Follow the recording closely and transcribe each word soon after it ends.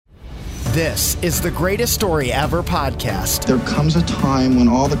This is the Greatest Story Ever podcast. There comes a time when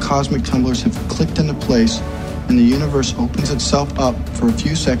all the cosmic tumblers have clicked into place and the universe opens itself up for a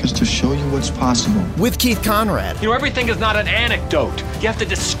few seconds to show you what's possible. With Keith Conrad. You know, everything is not an anecdote. You have to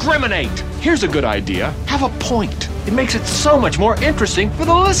discriminate. Here's a good idea. Have a point. It makes it so much more interesting for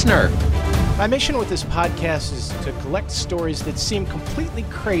the listener. My mission with this podcast is to collect stories that seem completely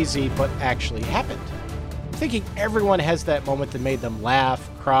crazy but actually happened. I'm thinking everyone has that moment that made them laugh,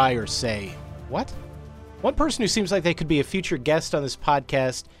 cry, or say, "What?" One person who seems like they could be a future guest on this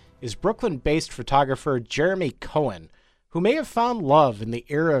podcast is Brooklyn-based photographer Jeremy Cohen, who may have found love in the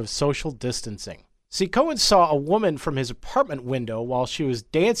era of social distancing. See, Cohen saw a woman from his apartment window while she was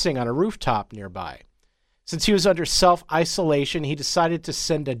dancing on a rooftop nearby. Since he was under self-isolation, he decided to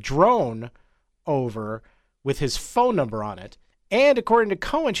send a drone over with his phone number on it. And according to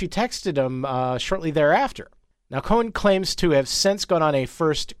Cohen, she texted him shortly thereafter. Now, Cohen claims to have since gone on a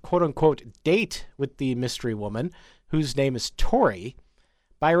first quote-unquote date with the mystery woman, whose name is Tori,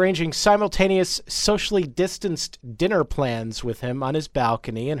 by arranging simultaneous socially distanced dinner plans with him on his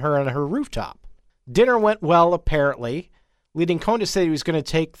balcony and her on her rooftop. Dinner went well, apparently, leading Cohen to say he was going to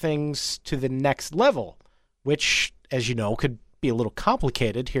take things to the next level, which, as you know, could be a little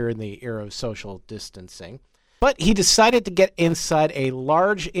complicated here in the era of social distancing. But he decided to get inside a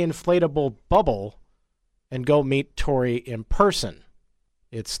large inflatable bubble and go meet Tori in person.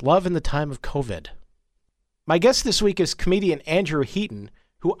 It's love in the time of COVID. My guest this week is comedian Andrew Heaton,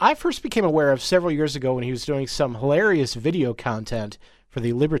 who I first became aware of several years ago when he was doing some hilarious video content for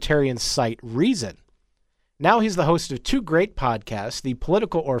the libertarian site Reason. Now he's the host of two great podcasts, The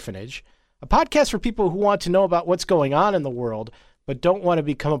Political Orphanage, a podcast for people who want to know about what's going on in the world but don't want to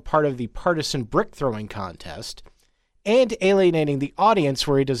become a part of the partisan brick-throwing contest, and Alienating the Audience,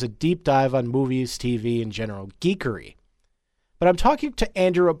 where he does a deep dive on movies, TV, and general geekery. But I'm talking to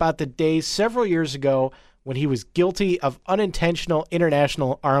Andrew about the days several years ago when he was guilty of unintentional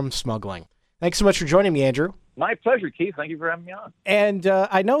international arms smuggling. Thanks so much for joining me, Andrew. My pleasure, Keith. Thank you for having me on. And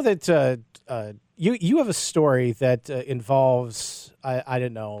I know that you have a story that involves, I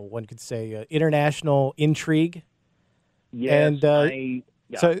don't know, one could say international intrigue. Yes, and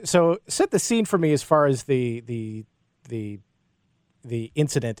so set the scene for me as far as the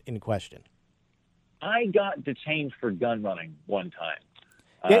incident in question. I got detained for gun running one time.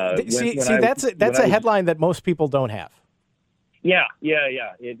 That's a headline that most people don't have. Yeah.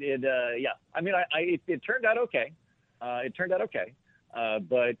 I mean, it turned out okay.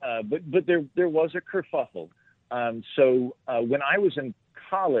 But there was a kerfuffle. So when I was in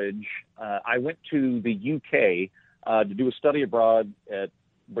college, I went to the UK to do a study abroad at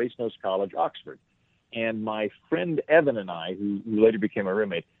Brasenose College, Oxford. And my friend Evan and I, who later became a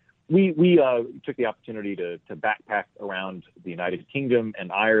roommate, we took the opportunity to backpack around the United Kingdom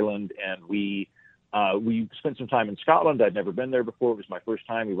and Ireland, and we spent some time in Scotland. I'd never been there before. It was my first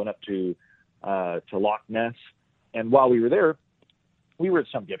time. We went up to Loch Ness, and while we were there, we were at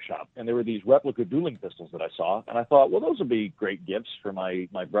some gift shop, and there were these replica dueling pistols that I saw, and I thought, well, those would be great gifts for my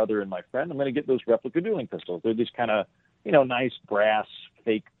brother and my friend. I'm going to get those replica dueling pistols. They're these kind of, nice brass,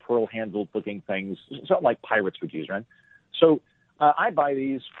 fake pearl-handled looking things, something like pirates would use, right? So I buy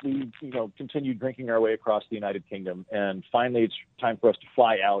these. We, continue drinking our way across the United Kingdom, and finally it's time for us to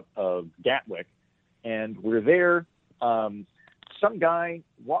fly out of Gatwick, and we're there. Some guy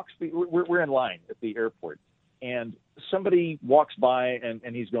walks. We're in line at the airport, and somebody walks by,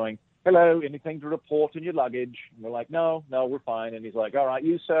 and he's going, "Hello, anything to report in your luggage?" And we're like, no, we're fine. And he's like, "All right,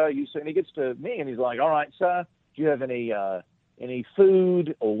 you sir." And he gets to me, and he's like, "All right, sir, do you have any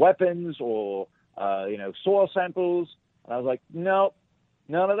food or weapons or soil samples?" And I was like, "No,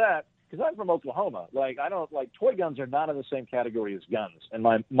 none of that." Because I'm from Oklahoma. Toy guns are not in the same category as guns in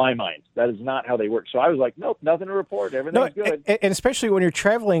my mind. That is not how they work. So I was like, nope, nothing to report. Everything's good. And especially when you're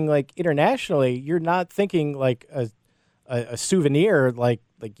traveling internationally, you're not thinking like a souvenir like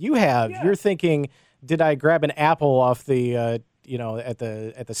you have. Yeah. You're thinking, did I grab an apple off the at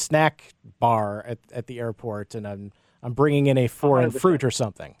the snack bar at the airport, and I'm bringing in a foreign 100%. Fruit or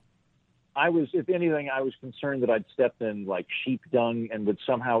something. If anything, I was concerned that I'd stepped in like sheep dung and would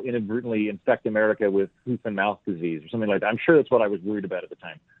somehow inadvertently infect America with hoof and mouth disease or something like that. I'm sure that's what I was worried about at the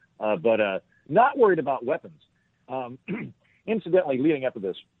time, but not worried about weapons. Incidentally, leading up to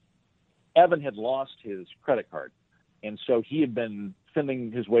this, Evan had lost his credit card, and so he had been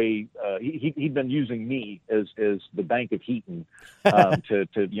fending his way. He'd been using me as the Bank of Heaton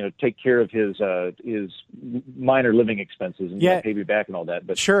to take care of his minor living expenses and pay me back and all that.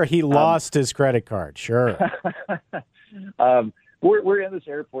 But sure, he lost his credit card. Sure. We're in this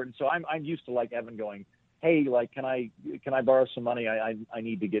airport, and so I'm used to like Evan going, hey, like, can I borrow some money? I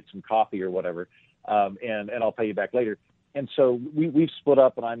need to get some coffee or whatever, and I'll pay you back later. And so we've split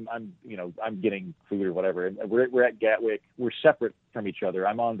up, and I'm getting food or whatever, and we're at Gatwick. We're separate from each other.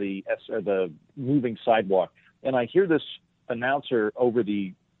 I'm on the moving sidewalk, and I hear this announcer over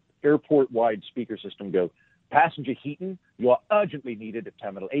the airport-wide speaker system go, "Passenger Heaton, you are urgently needed at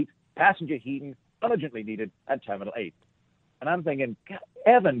Terminal 8. Passenger Heaton, urgently needed at Terminal 8." And I'm thinking,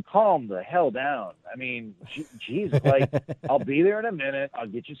 Evan, calm the hell down. I mean, geez, like, I'll be there in a minute. I'll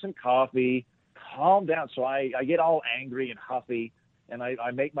get you some coffee. Calm down. So I get all angry and huffy, and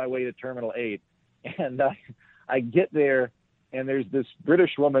I make my way to Terminal 8. And I get there, and there's this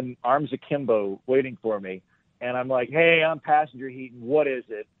British woman, arms akimbo, waiting for me. And I'm like, "Hey, I'm Passenger Heaton. What is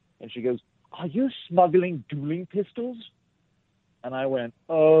it?" And she goes, "Are you smuggling dueling pistols?" And I went,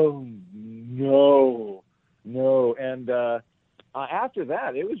 "Oh, no. And after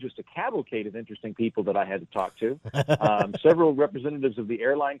that, it was just a cavalcade of interesting people that I had to talk to. Several representatives of the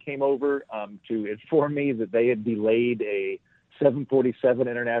airline came over to inform me that they had delayed a 747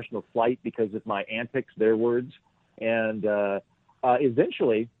 international flight because of my antics, their words. And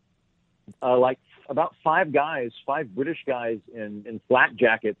eventually, like about five British guys in flak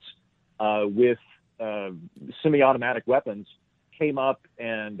jackets with semi-automatic weapons came up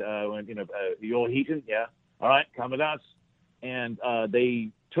and went, "You old Heaton? Yeah. All right, come with us." And they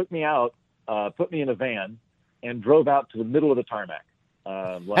took me out, put me in a van, and drove out to the middle of the tarmac.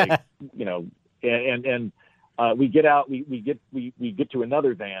 We get out, we get to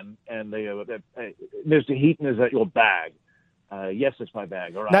another van, and they, "Mr. Heaton, is that your bag?" "Yes, it's my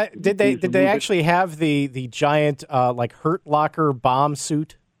bag." "All right." Now, did they actually have the giant like Hurt Locker bomb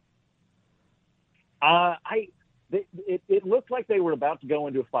suit? It looked like they were about to go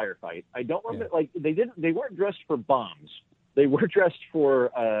into a firefight. I don't remember. Yeah. Like they weren't dressed for bombs. They were dressed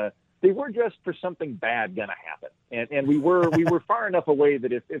for something bad gonna happen. And we were far enough away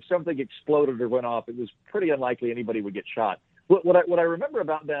that if something exploded or went off, it was pretty unlikely anybody would get shot. What I remember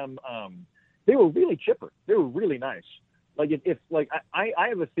about them, they were really chipper. They were really nice. Like I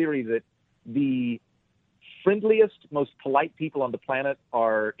have a theory that the friendliest, most polite people on the planet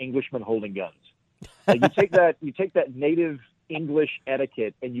are Englishmen holding guns. Like you take that native English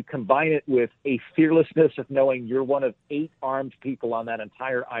etiquette and you combine it with a fearlessness of knowing you're one of 8 armed people on that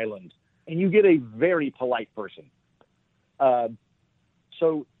entire island, and you get a very polite person.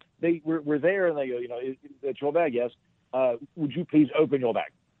 So they were there, and they go, "It's your bag, yes. Would you please open your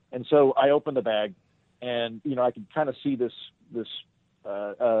bag?" And so I opened the bag, and I could kind of see this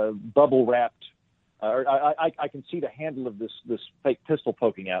bubble wrapped. I can see the handle of this fake pistol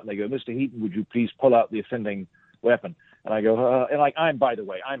poking out, and they go, "Mr. Heaton, would you please pull out the offending weapon?" And I go, by the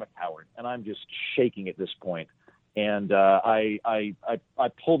way, I'm a coward, and I'm just shaking at this point. And I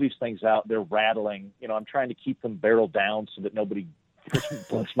pull these things out. They're rattling. I'm trying to keep them barreled down so that nobody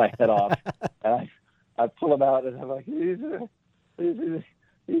blows my head off. And I pull them out, and I'm like,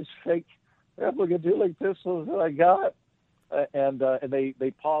 these fake replica dueling pistols that I got. And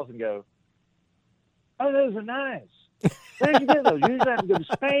they pause and go, "Oh, those are nice. Where'd you get those? You usually have to go to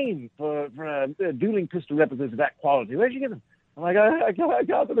Spain for dueling pistol replicas of that quality. Where'd you get them?" I'm like, I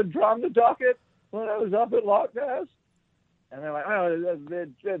got them in Drum the Docket when I was up at Loch Ness. And they're like, "Oh,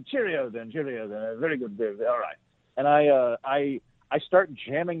 cheerio then. Very good. All right." And I start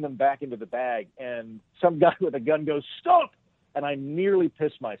jamming them back into the bag, and some guy with a gun goes, "Stop!" And I nearly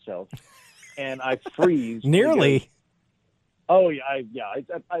piss myself, and I freeze. Nearly? He goes, "Oh,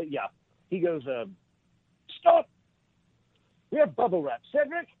 yeah. He goes, "Stop! We have bubble wrap,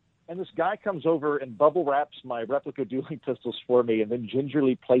 Cedric." And this guy comes over and bubble wraps my replica dueling pistols for me, and then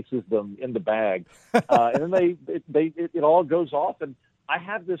gingerly places them in the bag. And then it all goes off, and I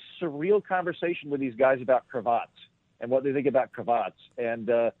have this surreal conversation with these guys about cravats and what they think about cravats. And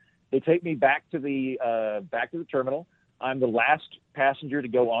they take me back to the terminal. I'm the last passenger to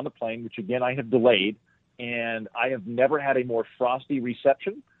go on the plane, which again I have delayed, and I have never had a more frosty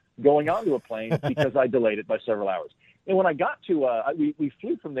reception going onto a plane because I delayed it by several hours. And when I got to, we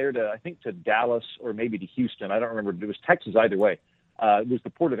flew from there to, I think, to Dallas or maybe to Houston. I don't remember. It was Texas either way. It was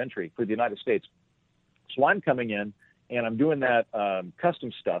the port of entry for the United States. So I'm coming in, and I'm doing that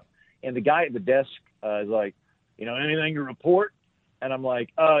custom stuff. And the guy at the desk is like, "Anything to report?" And I'm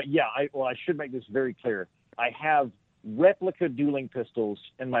like, "Yeah, I should make this very clear. I have replica dueling pistols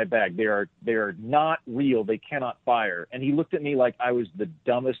in my bag. They are not real. They cannot fire." And he looked at me like I was the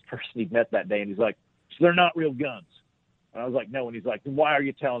dumbest person he'd met that day. And he's like, "So they're not real guns?" And I was like, "No." And he's like, "Then why are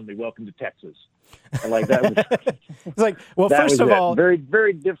you telling me? Welcome to Texas." And like that was it's like, well, first of all, very,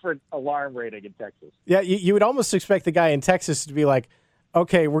 very different alarm rating in Texas. Yeah, you would almost expect the guy in Texas to be like,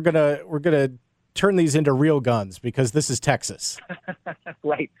 "Okay, we're gonna turn these into real guns because this is Texas.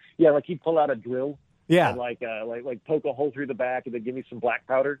 Right. Yeah, like he'd pull out a drill. Yeah. And like poke a hole through the back and then give me some black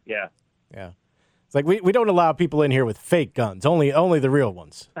powder. Yeah. Yeah. It's like we don't allow people in here with fake guns, only the real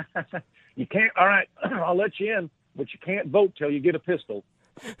ones. You can't. All right, I'll let you in, but you can't vote till you get a pistol.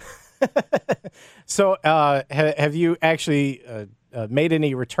 So have you actually made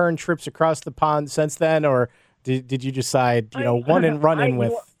any return trips across the pond since then, or did you decide, one and run in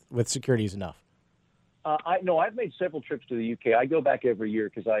with security is enough? I've made several trips to the UK. I go back every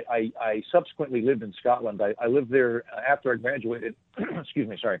year because I subsequently lived in Scotland. I lived there after I graduated. Excuse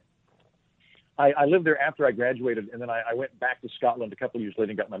me, sorry. I lived there after I graduated, and then I went back to Scotland a couple of years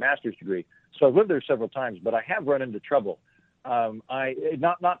later and got my master's degree. So I've lived there several times, but I have run into trouble.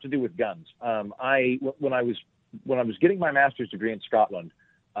 Not to do with guns. When I was getting my master's degree in Scotland,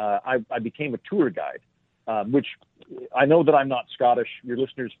 I became a tour guide, which I know that I'm not Scottish. Your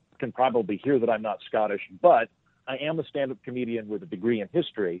listeners can probably hear that I'm not Scottish, but I am a stand-up comedian with a degree in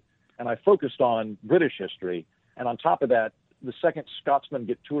history, and I focused on British history. And on top of that, the second Scotsmen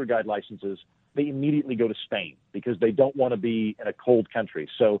get tour guide licenses, they immediately go to Spain because they don't want to be in a cold country.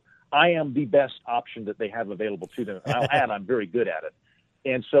 So I am the best option that they have available to them. And I'll add, I'm very good at it.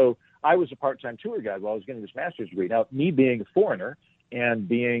 And so I was a part-time tour guide while I was getting this master's degree. Now, me being a foreigner and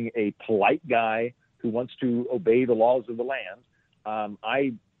being a polite guy who wants to obey the laws of the land,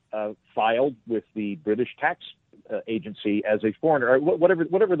 I filed with the British tax agency as a foreigner, or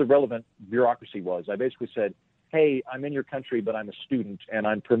whatever the relevant bureaucracy was. I basically said, hey, I'm in your country, but I'm a student and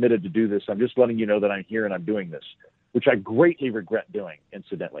I'm permitted to do this. I'm just letting you know that I'm here and I'm doing this, which I greatly regret doing,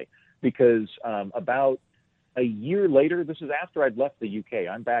 incidentally, because about a year later, this is after I'd left the UK.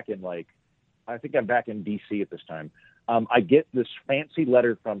 I'm back in I think I'm back in DC at this time. I get this fancy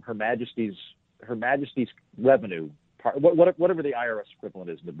letter from Her Majesty's Revenue, whatever the IRS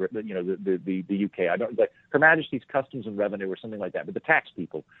equivalent is, the UK. I don't like Her Majesty's Customs and Revenue or something like that. But the tax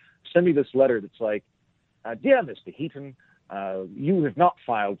people send me this letter that's like, dear Mr. Heaton, you have not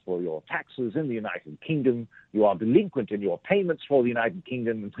filed for your taxes in the United Kingdom. You are delinquent in your payments for the United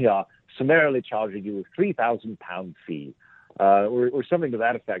Kingdom, and we are summarily charging you a £3,000 fee, or something to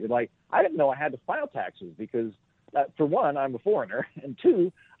that effect. And I didn't know I had to file taxes because, for one, I'm a foreigner, and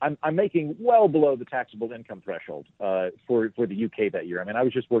two, I'm making well below the taxable income threshold for the UK that year. I mean, I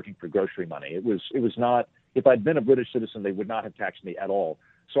was just working for grocery money. It was not. If I'd been a British citizen, they would not have taxed me at all.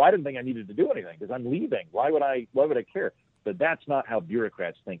 So I didn't think I needed to do anything because I'm leaving. Why would I care? But that's not how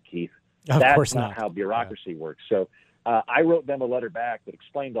bureaucrats think, Keith. That's not how bureaucracy works. So I wrote them a letter back that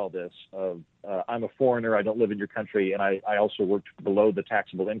explained all this of I'm a foreigner. I don't live in your country. And I also worked below the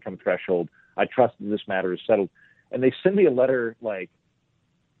taxable income threshold. I trust that this matter is settled. And they send me a letter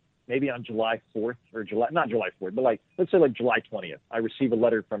maybe on July 4th or not July 4th, but let's say July 20th. I receive a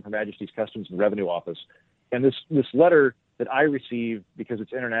letter from Her Majesty's Customs and Revenue Office. And this letter that I received, because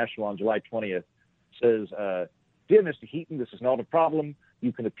it's international, on July 20th, says, dear Mr. Heaton, this is not a problem.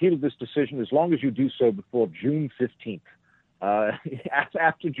 You can appeal this decision as long as you do so before June 15th.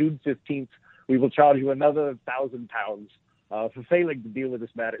 After June 15th, we will charge you another £1,000 for failing to deal with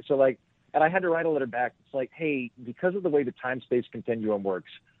this matter. So and I had to write a letter back. It's like, hey, because of the way the time-space continuum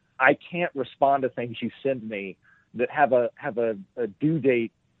works, I can't respond to things you send me that have a due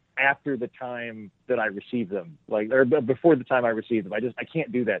date after the time that I receive them, or before the time I receive them. I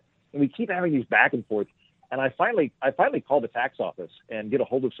can't do that. And we keep having these back and forth. And I finally call the tax office and get a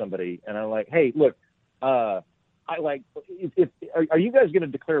hold of somebody. And I'm like, hey, look, are you guys going to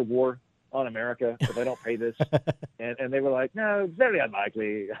declare war on America if I don't pay this? and they were like, no, it's very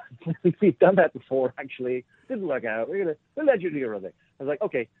unlikely. We've done that before, actually. Didn't work out. We'll let you do your own thing. I was like,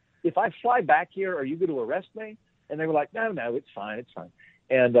 okay, if I fly back here, are you going to arrest me? And they were like, no, it's fine.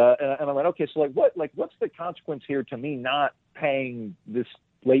 And I'm like, okay, so what's the consequence here to me not paying this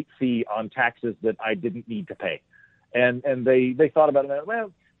late fee on taxes that I didn't need to pay? And they thought about it.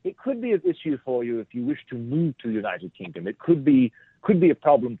 Well, it could be an issue for you if you wish to move to the United Kingdom. It could be a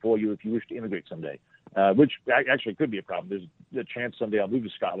problem for you if you wish to immigrate someday, which actually could be a problem. There's a chance someday I'll move to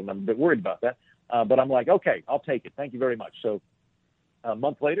Scotland. I'm a bit worried about that. But I'm like, okay, I'll take it. Thank you very much. So a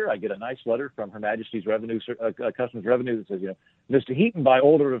month later, I get a nice letter from Her Majesty's Customs Revenue that says, Mr. Heaton, by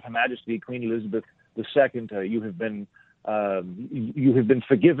order of Her Majesty Queen Elizabeth II, you have been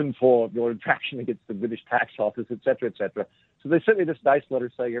forgiven for your infraction against the British Tax Office, et cetera, et cetera. So they sent me this nice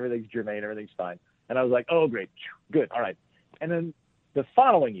letter saying everything's germane, everything's fine. And I was like, oh, great, good, all right. And then the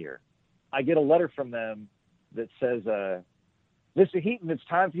following year, I get a letter from them that says, Mr. Heaton, it's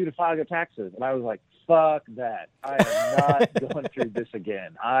time for you to file your taxes. And I was like, fuck that. I am not going through this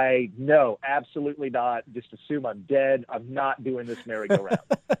again. No, absolutely not. Just assume I'm dead. I'm not doing this merry-go-round.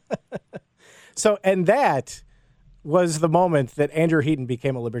 So, and that was the moment that Andrew Heaton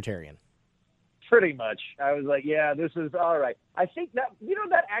became a libertarian. Pretty much. I was like, yeah, this is all right. I think that,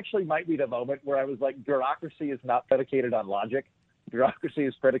 that actually might be the moment where I was like, bureaucracy is not predicated on logic. Bureaucracy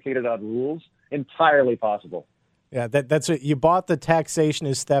is predicated on rules. Entirely possible. Yeah, that's it. You bought the taxation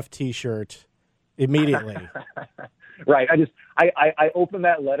is theft T-shirt immediately. Right. I opened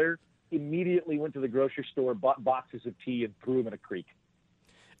that letter, immediately went to the grocery store, bought boxes of tea, and threw them in a creek.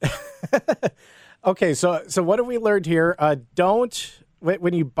 Okay, so what have we learned here?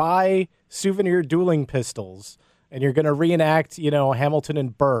 When you buy souvenir dueling pistols and you're going to reenact, Hamilton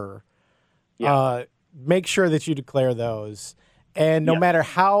and Burr, make sure that you declare those. And no matter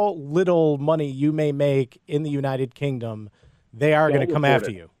how little money you may make in the United Kingdom, they are going to come after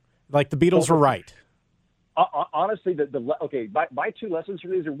you. Like the Beatles were right. Honestly, my two lessons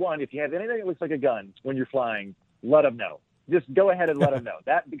from these are: one, if you have anything that looks like a gun when you're flying, let them know. Just go ahead and let them know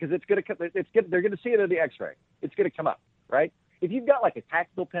that, because they're going to see it in the X-ray. It's going to come up, right? If you've got like a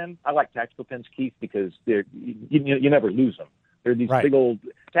tactical pen, I like tactical pens, Keith, because you never lose them. They're these big old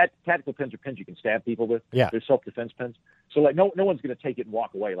tactical pens, are pens you can stab people with. Yeah. They're self-defense pens. So like no one's going to take it and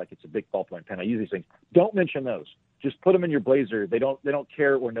walk away like it's a big ballpoint pen. I use these things. Don't mention those. Just put them in your blazer. They don't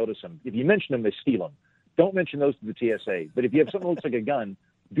care or notice them. If you mention them, they steal them. Don't mention those to the TSA. But if you have something that looks like a gun,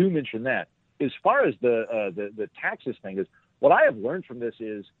 do mention that. As far as the taxes thing is, what I have learned from this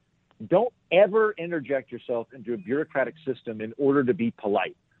is, don't ever interject yourself into a bureaucratic system in order to be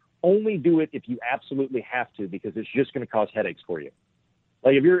polite. Only do it if you absolutely have to, because it's just going to cause headaches for you.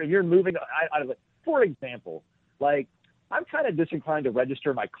 Like if you're moving, for example, like I'm kind of disinclined to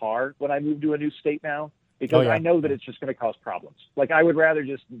register my car when I move to a new state now, because I know that it's just going to cause problems. Like I would rather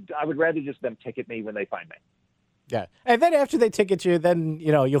just them ticket me when they find me. Yeah, and then after they ticket you, then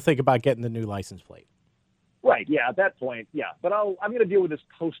you'll think about getting the new license plate. Right. Yeah. At that point. Yeah. But I'm going to deal with this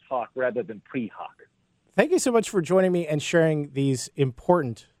post hoc rather than pre hoc. Thank you so much for joining me and sharing these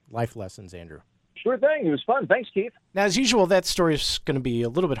important life lessons, Andrew. Sure thing. It was fun. Thanks, Keith. Now, as usual, that story is going to be a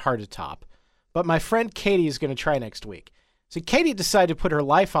little bit hard to top, but my friend Katie is going to try next week. So Katie decided to put her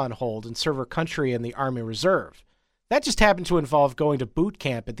life on hold and serve her country in the Army Reserve. That just happened to involve going to boot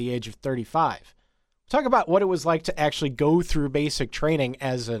camp at the age of 35. Talk about what it was like to actually go through basic training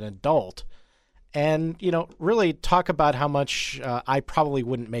as an adult, and, really talk about how much I probably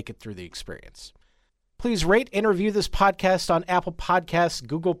wouldn't make it through the experience. Please rate and review this podcast on Apple Podcasts,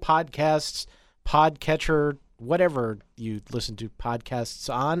 Google Podcasts, Podcatcher, whatever you listen to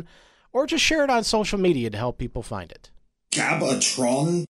podcasts on, or just share it on social media to help people find it. Gabatron?